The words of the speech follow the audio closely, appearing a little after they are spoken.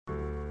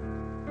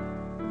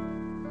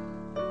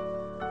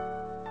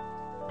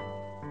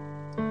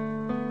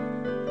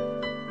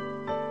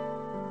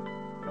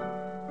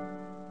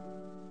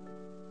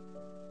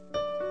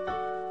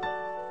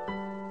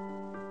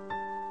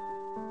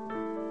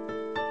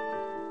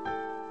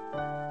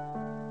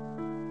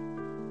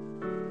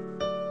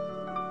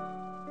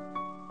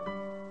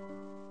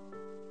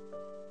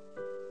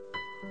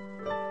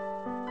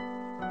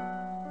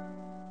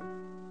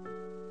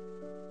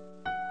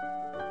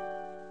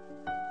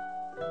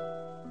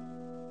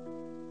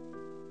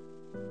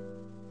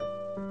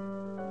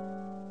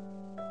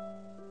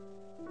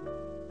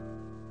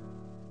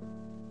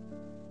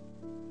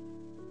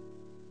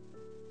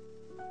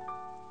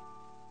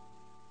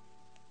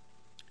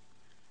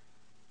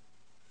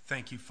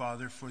Thank you,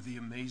 Father, for the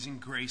amazing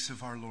grace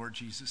of our Lord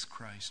Jesus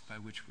Christ by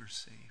which we're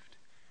saved.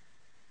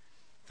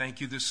 Thank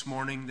you this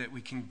morning that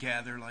we can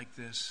gather like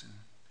this and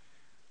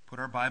put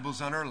our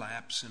Bibles on our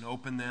laps and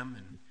open them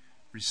and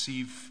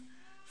receive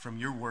from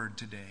your word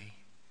today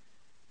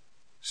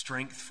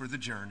strength for the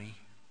journey,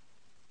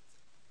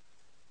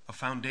 a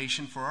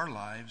foundation for our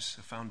lives,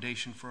 a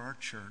foundation for our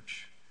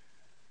church.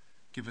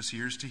 Give us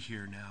ears to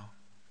hear now.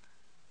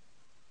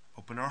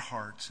 Open our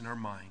hearts and our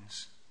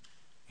minds.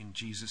 In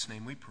Jesus'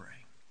 name we pray.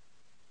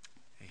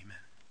 Amen.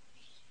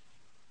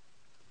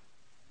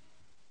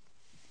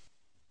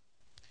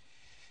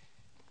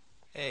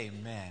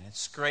 Amen.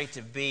 It's great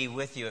to be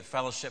with you at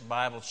Fellowship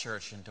Bible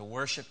Church and to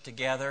worship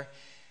together.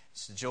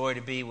 It's a joy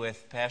to be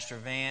with Pastor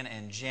Van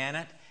and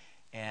Janet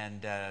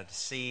and to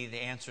see the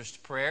answers to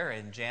prayer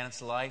in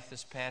Janet's life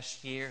this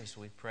past year as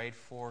we prayed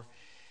for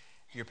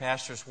your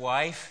pastor's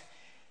wife.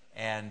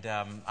 And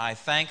I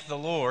thank the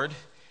Lord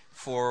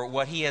for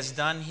what He has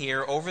done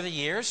here over the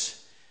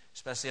years,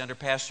 especially under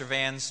Pastor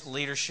Van's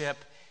leadership,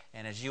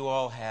 and as you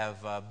all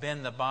have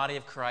been the body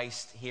of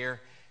Christ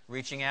here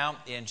reaching out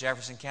in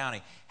Jefferson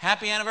County.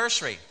 Happy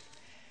anniversary,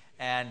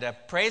 and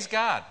praise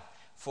God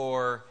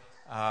for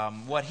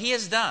what He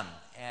has done,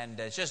 and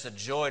it's just a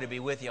joy to be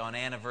with you on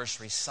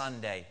Anniversary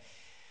Sunday.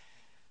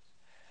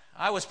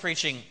 I was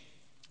preaching,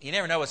 you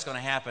never know what's going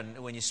to happen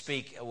when you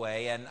speak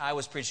away, and I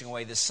was preaching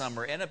away this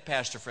summer in a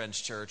pastor friend's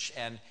church,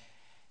 and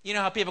you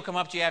know how people come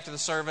up to you after the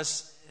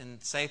service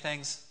and say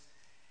things?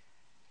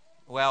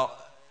 Well,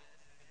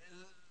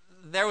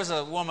 there was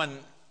a woman,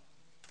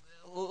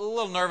 a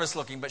little nervous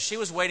looking, but she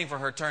was waiting for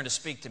her turn to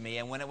speak to me.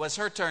 And when it was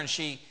her turn,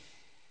 she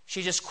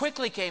just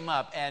quickly came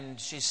up and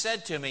she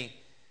said to me,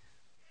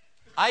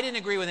 "I didn't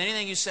agree with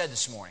anything you said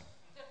this morning."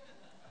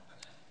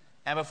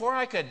 And before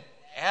I could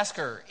ask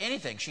her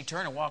anything, she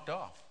turned and walked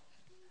off.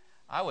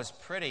 I was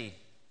pretty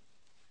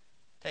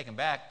taken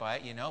back by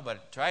it,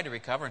 but tried to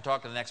recover and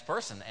talk to the next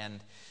person.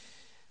 And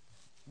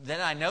then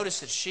I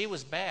noticed that she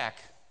was back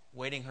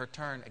waiting her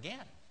turn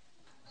again.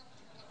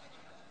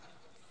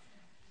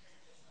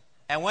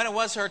 And when it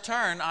was her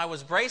turn, I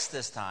was braced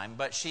this time,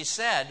 but she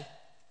said,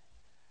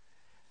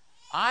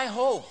 "I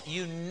hope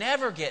you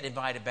never get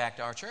invited back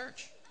to our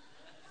church."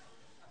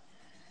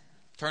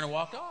 Turned and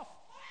walked off.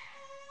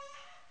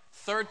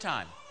 Third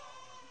time.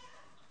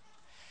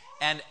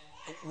 And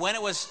when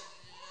it was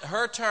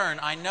her turn,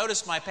 I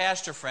noticed my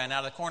pastor friend,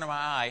 out of the corner of my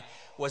eye,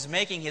 was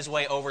making his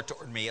way over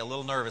toward me a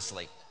little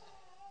nervously.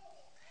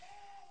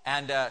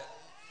 And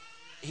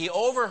he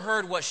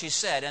overheard what she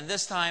said, and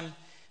this time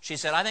she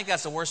said, "I think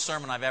that's the worst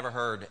sermon I've ever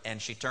heard," and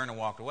she turned and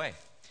walked away.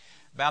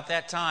 About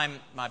that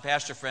time, my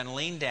pastor friend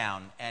leaned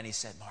down and he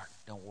said, "Mark,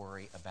 don't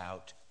worry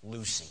about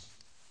Lucy.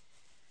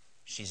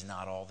 She's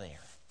not all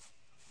there.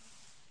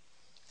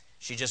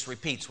 She just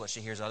repeats what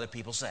she hears other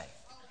people say."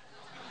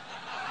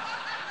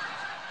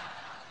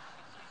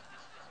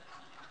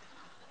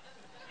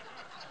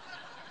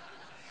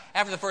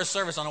 After the first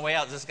service on the way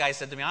out, this guy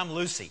said to me, "I'm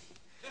Lucy."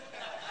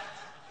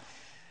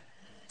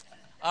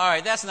 All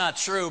right, that's not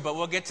true, but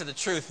we'll get to the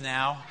truth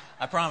now,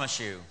 I promise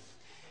you.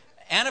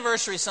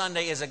 Anniversary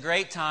Sunday is a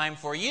great time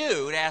for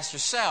you to ask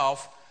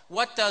yourself,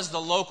 what does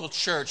the local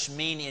church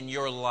mean in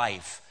your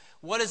life?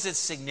 What is its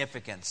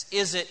significance?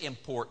 Is it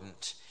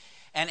important?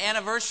 And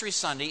Anniversary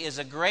Sunday is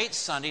a great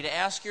Sunday to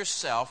ask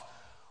yourself,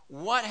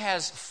 what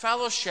has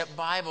Fellowship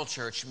Bible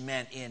Church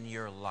meant in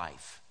your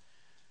life?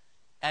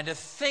 And to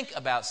think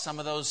about some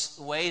of those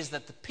ways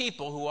that the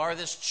people who are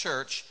this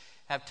church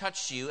have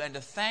touched you, and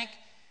to thank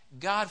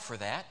God for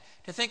that,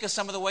 to think of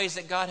some of the ways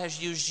that God has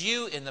used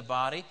you in the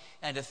body,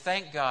 and to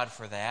thank God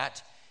for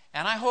that.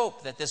 And I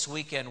hope that this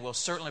weekend will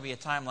certainly be a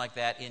time like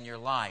that in your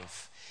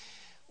life.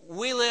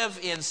 We live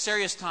in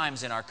serious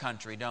times in our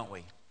country, don't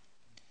we?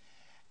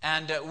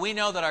 And we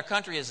know that our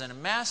country is in a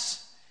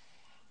mess,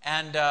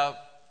 and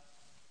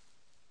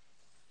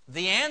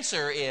the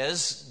answer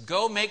is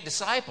go make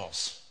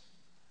disciples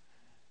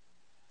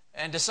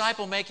and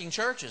disciple-making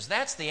churches.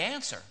 That's the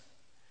answer.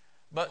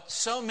 But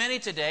so many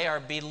today are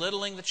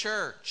belittling the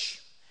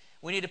church.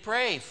 We need to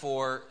pray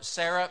for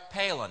Sarah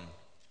Palin.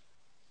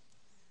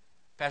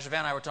 Pastor Van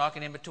and I were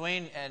talking in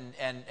between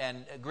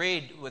and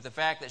agreed with the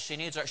fact that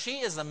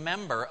she is a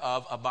member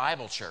of a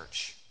Bible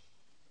church.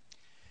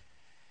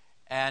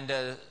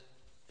 And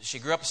she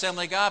grew up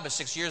Assembly of God, but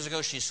 6 years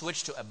ago she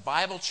switched to a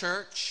Bible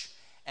church.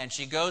 And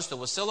she goes to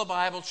Wasilla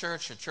Bible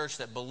Church, a church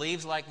that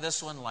believes like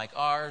this one, like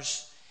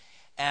ours.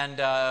 And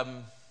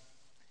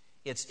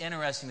it's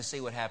interesting to see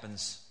what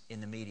happens in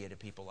the media to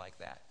people like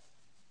that.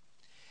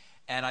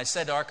 And I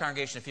said to our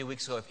congregation a few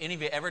weeks ago, if any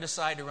of you ever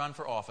decide to run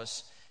for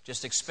office,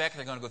 just expect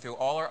they're going to go through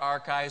all our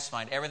archives,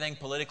 find everything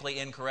politically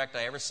incorrect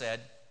I ever said,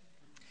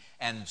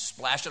 and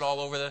splash it all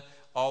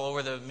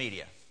over the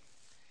media.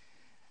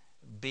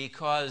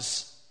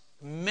 Because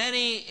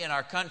many in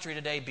our country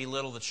today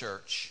belittle the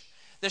church.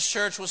 This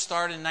church was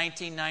started in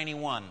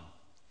 1991.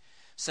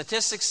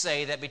 Statistics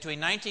say that between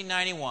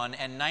 1991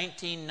 and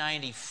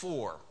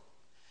 1994,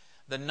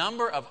 the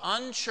number of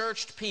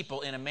unchurched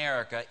people in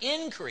America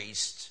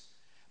increased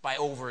by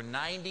over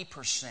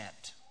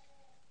 90%.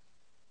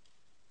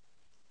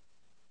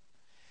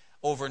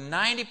 over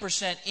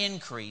 90%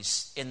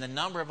 increase in the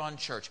number of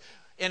unchurched.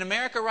 In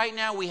America right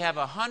now, we have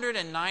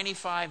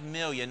 195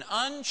 million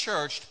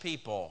unchurched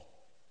people.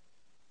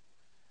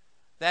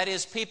 That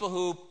is, people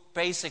who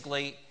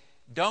basically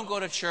don't go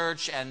to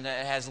church and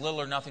has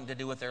little or nothing to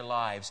do with their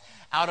lives.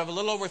 Out of a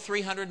little over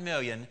 300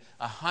 million,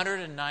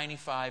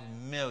 195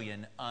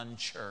 million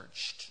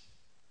unchurched.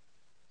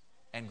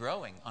 And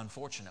growing,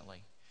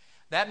 unfortunately.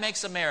 That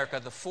makes America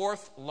the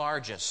fourth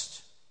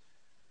largest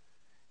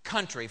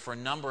country for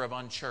number of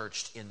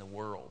unchurched in the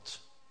world.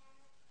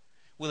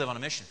 We live on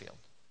a mission field.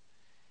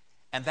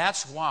 And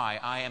that's why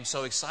I am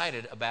so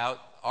excited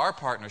about our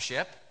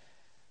partnership,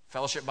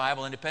 Fellowship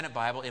Bible, Independent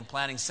Bible, in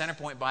planting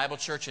Centerpoint Bible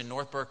Church in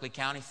North Berkeley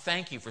County.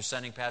 Thank you for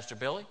sending Pastor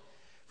Billy,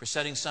 for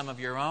sending some of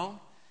your own.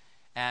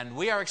 And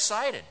we are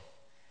excited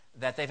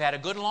that they've had a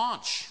good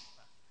launch.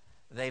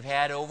 They've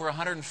had over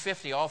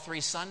 150 all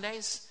 3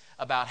 Sundays,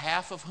 about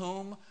half of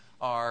whom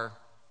are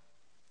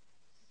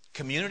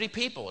community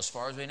people, as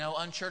far as we know,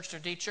 unchurched or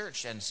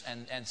de-churched,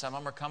 and some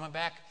of them are coming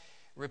back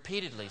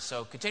repeatedly.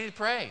 So continue to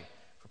pray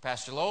for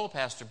Pastor Lowell,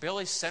 Pastor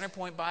Billy,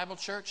 Centerpoint Bible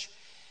Church.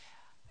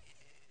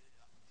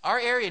 Our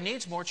area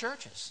needs more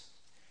churches.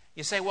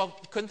 You say, well,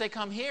 couldn't they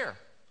come here?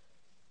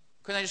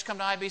 Couldn't they just come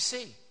to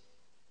IBC?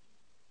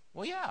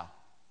 Well, yeah,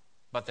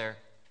 but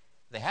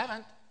they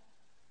haven't.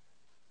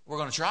 We're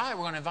going to try.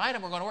 We're going to invite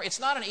them. We're going to work. It's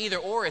not an either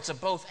or. It's a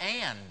both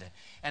and.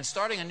 And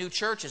starting a new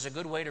church is a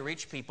good way to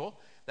reach people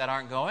that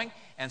aren't going.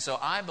 And so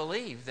I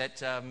believe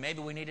that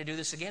maybe we need to do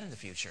this again in the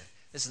future.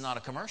 This is not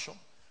a commercial.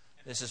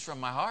 This is from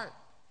my heart.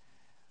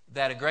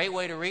 That a great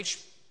way to reach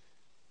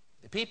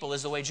the people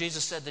is the way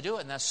Jesus said to do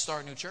it, and that's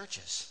start new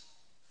churches.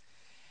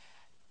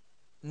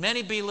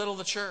 Many belittle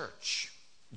the church.